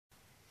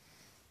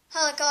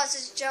Hello guys,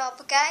 it's Job,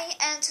 okay?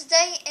 And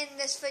today in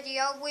this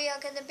video we are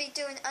going to be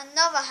doing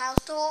another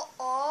house tour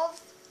of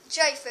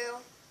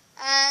J-ville.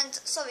 And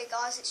sorry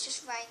guys, it's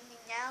just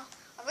raining now.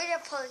 I really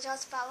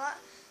apologise about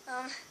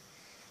that.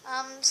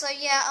 So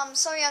yeah, I'm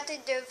sorry I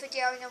didn't do a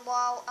video in a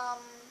while.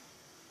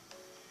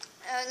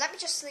 Let me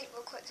just sleep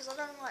real quick because I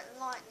don't like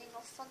lightning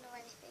or thunder or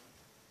anything.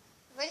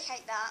 I really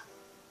hate that.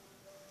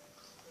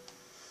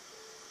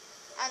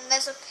 And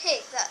there's a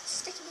pig that's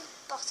sticking his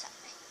butt at me.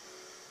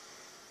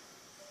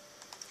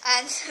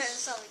 And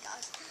sorry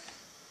guys.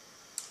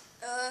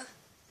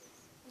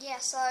 Yeah,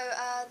 so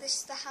this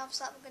is the house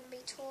that we're going to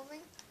be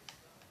touring.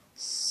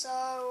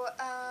 So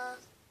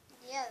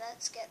yeah,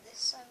 let's get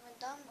this over and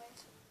done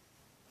with.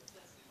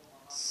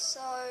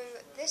 So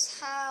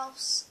this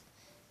house,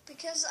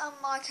 because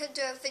I couldn't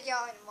do a video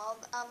anymore,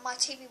 my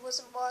TV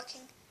wasn't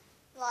working.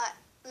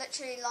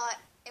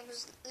 It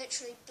was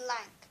literally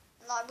blank.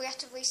 Like we had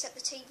to reset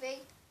the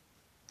TV,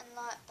 and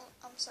oh,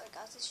 I'm sorry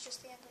guys, it's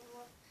just the end of the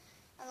world.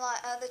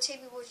 And the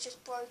TV was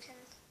just broken,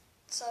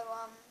 so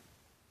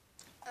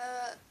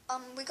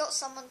we got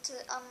someone to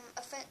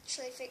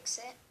eventually fix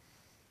it.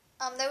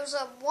 There was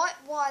a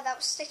white wire that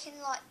was sticking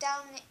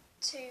down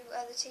to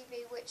the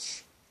TV,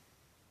 which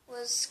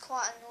was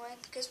quite annoying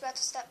because we had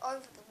to step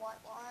over the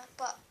white wire.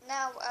 But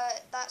now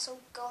that's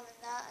all gone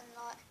and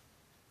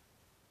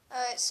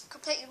it's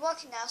completely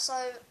working now.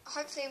 So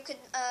hopefully we can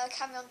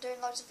carry on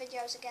doing loads of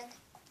videos again.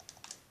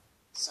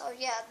 So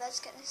yeah, let's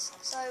get this.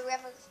 So we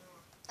have a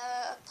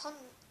pond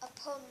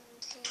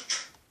here.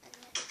 And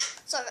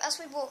so as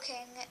we walk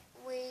in,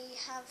 we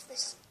have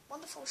this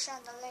wonderful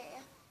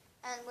chandelier,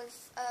 and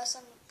with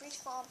some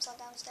beautiful arms are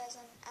downstairs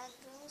and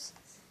anvils.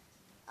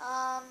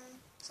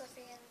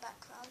 Sophie in the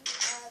background.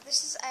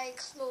 This is a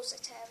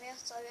closet area,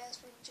 so as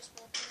we just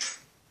walk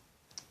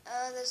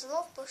in, there's a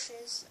lot of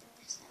bushes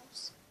in this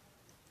house.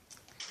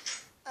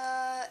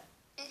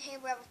 In here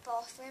we have a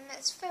bathroom.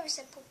 It's a very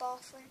simple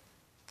bathroom.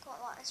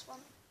 Quite like this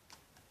one.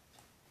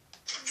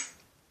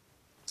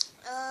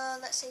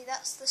 Let's see,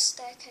 that's the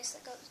staircase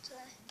that goes to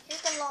there.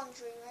 Here's the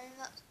laundry room,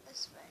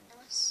 that's very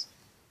nice.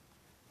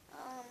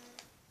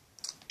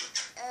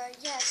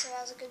 Yeah, so it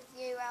has a good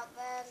view out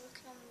there,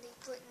 looking on the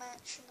brick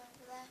mansion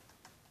over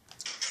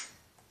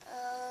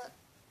there.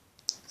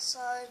 So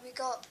we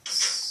got,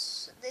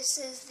 this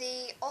is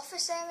the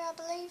office area, I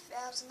believe. It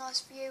has a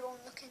nice view on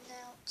looking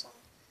out on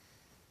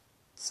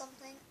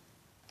something.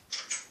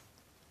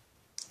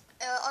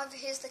 Over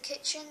here's the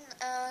kitchen.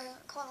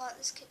 Quite like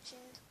this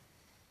kitchen.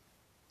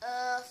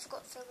 I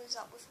forgot to fill these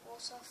up with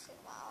water. I'll fill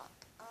that up.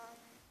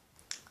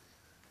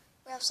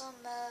 We have some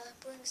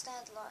brewing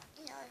stand,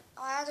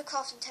 I had a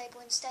crafting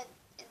table instead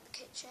in the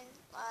kitchen.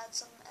 I had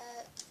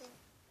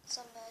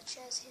some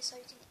chairs here so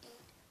you can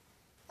eat.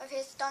 Over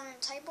here's the dining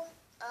room table.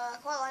 I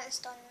quite like this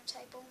dining room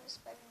table. It's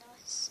very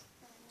nice.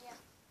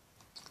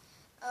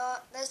 Yeah.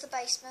 There's the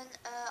basement.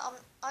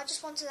 I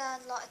just wanted to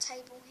add a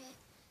table here.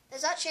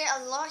 There's actually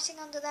a lighting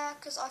under there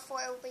because I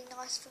thought it would be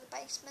nice for the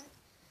basement.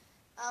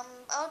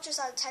 I'll just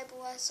add a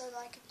table there so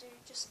I can do.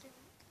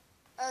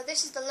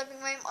 This is the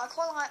living room. I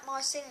quite like my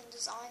ceiling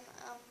design.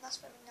 That's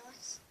very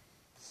nice.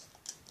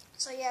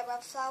 So yeah, we have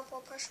a flower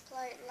pot, pressure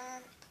plate,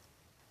 lamp,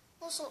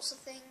 all sorts of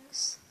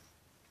things.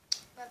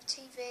 We have a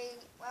TV.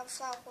 We have a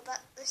flower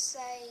pot. This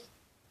is a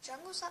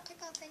jungle sapling,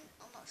 I think.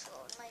 I'm not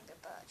sure. Maybe a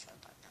birch. I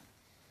don't know.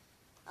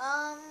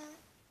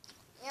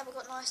 Yeah, we've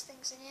got nice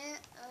things in here.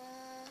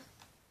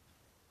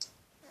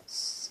 Let's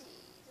see.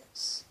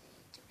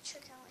 Did we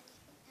check out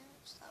anything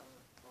else? That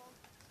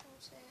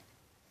was it.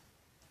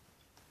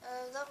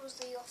 That was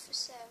the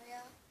office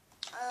area.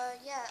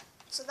 Yeah,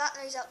 so that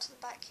leads out to the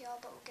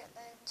backyard, but we'll get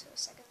there into a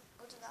second.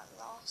 We'll do that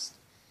last.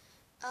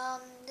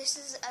 This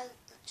is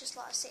just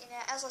like a sitting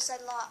area. As I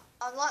said,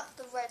 I like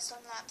the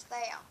redstone lamps.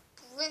 They are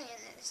brilliant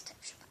in this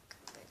texture pack.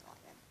 I really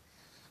like them.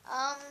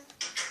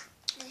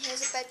 And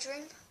here's a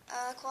bedroom.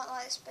 Quite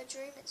like this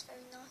bedroom. It's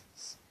very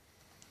nice.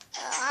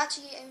 I had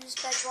to use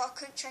bedrock. I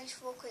couldn't change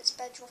floor because it's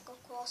bedrock or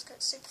grass because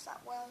it's super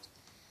fat world.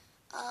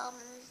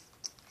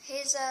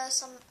 Here's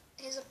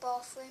a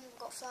bathroom. We've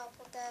got a flower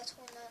pot there,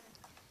 toilet,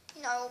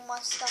 and all my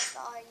stuff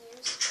that I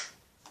use.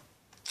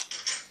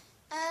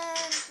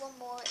 And one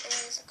more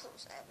is a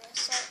closet area.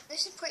 So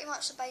this is pretty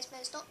much the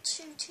basement. It's not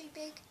too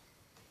big.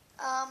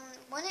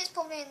 When it's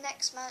probably in the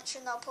next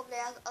mansion, I'll probably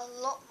add a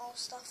lot more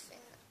stuff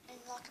in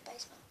like a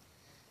basement.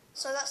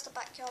 So that's the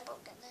backyard, but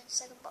we'll get there in a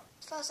second. But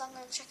first I'm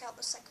going to check out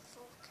the second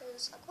floor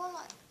because I quite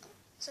like it.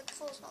 The second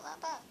floor's not that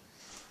bad.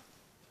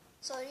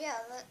 So yeah,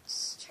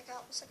 let's check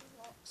out the second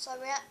floor. So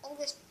we had all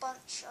this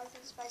bunch over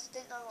the space. I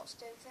didn't know what to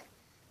do with it.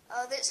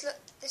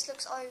 This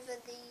looks over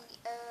the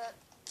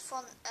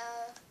front,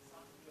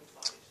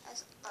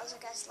 as I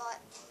guess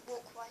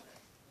walkway.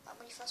 Like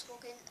when you first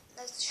walk in,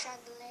 there's the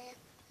chandelier.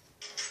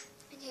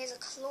 And here's a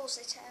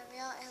closet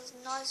area. It has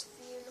a nice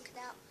view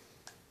looking out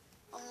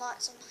on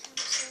lights on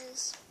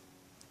houses.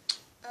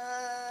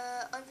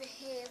 Over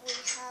here we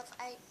have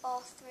a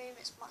bathroom.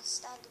 It's my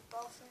standard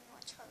bathroom,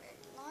 which I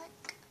really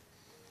like.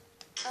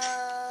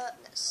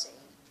 Let's see.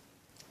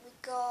 We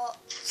got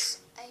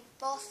a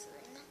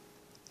bathroom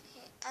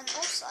here. And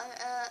also,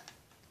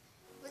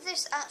 with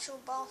this actual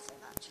bathroom,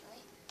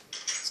 actually,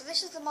 so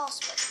this is the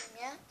master bedroom,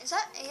 yeah? It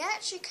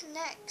actually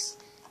connects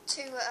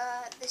to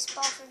this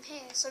bathroom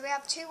here, so we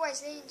have two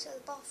ways leading to the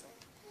bathroom,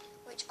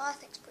 which I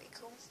think is pretty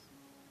cool.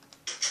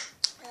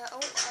 I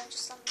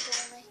just slammed the door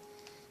on me.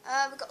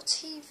 We've got a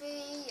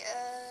TV,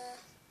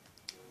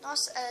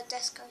 nice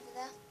desk over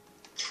there.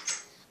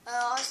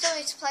 I still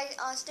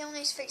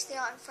need to fix the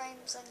item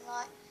frames and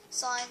like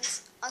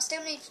signs. I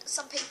still need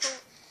some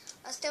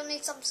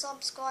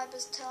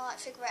subscribers to like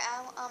figure it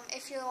out.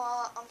 If you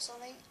are, I'm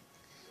sorry.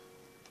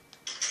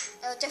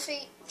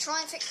 Definitely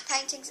try and fix the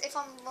paintings. If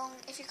I'm wrong,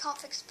 if you can't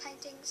fix the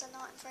paintings and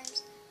item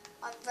frames,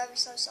 I'm very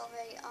so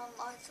sorry. I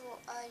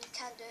thought you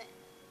can do it.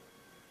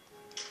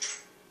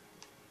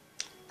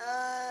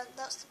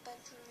 That's the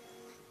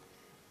bedroom.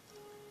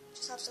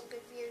 Just have some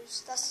good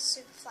views. That's a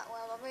super flat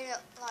world. I really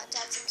like to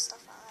add some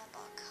stuff out there,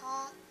 but I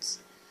can't.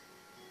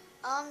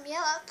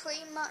 Yeah, that's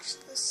pretty much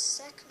the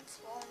second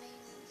floor. I mean,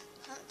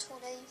 I haven't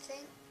toured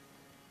anything.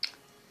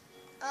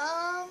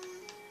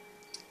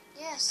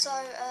 Yeah, so,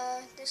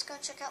 let's go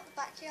and check out the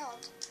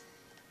backyard.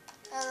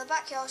 The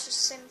backyard's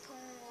just simple,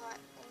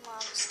 like all my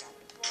other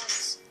standard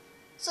ones.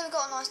 So we've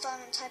got a nice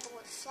dining table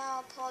with a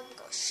flower pot, we've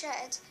got a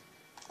shed.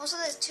 Also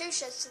there's two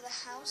sheds to the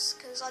house,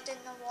 because I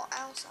didn't know what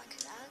else I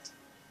could add.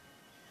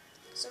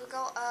 So we've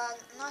got a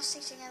nice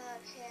seating area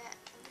over here,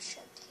 and a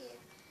shed here.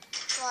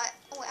 Like,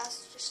 all it has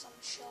is just some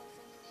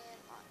shelving in here,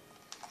 like,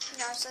 you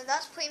know, so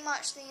that's pretty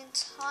much the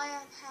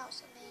entire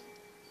house. I mean,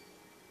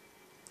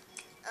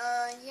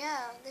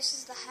 yeah, this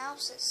is the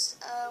house. It's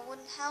a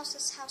wooden house.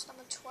 This is house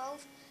number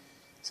 12.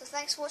 So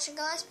thanks for watching,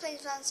 guys.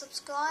 Please like and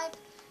subscribe.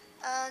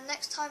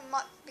 Next time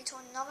might be to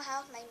another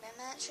house, maybe a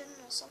mansion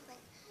or something.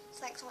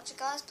 So thanks for watching,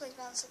 guys. Please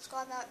like and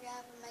subscribe. I hope you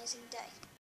have an amazing day.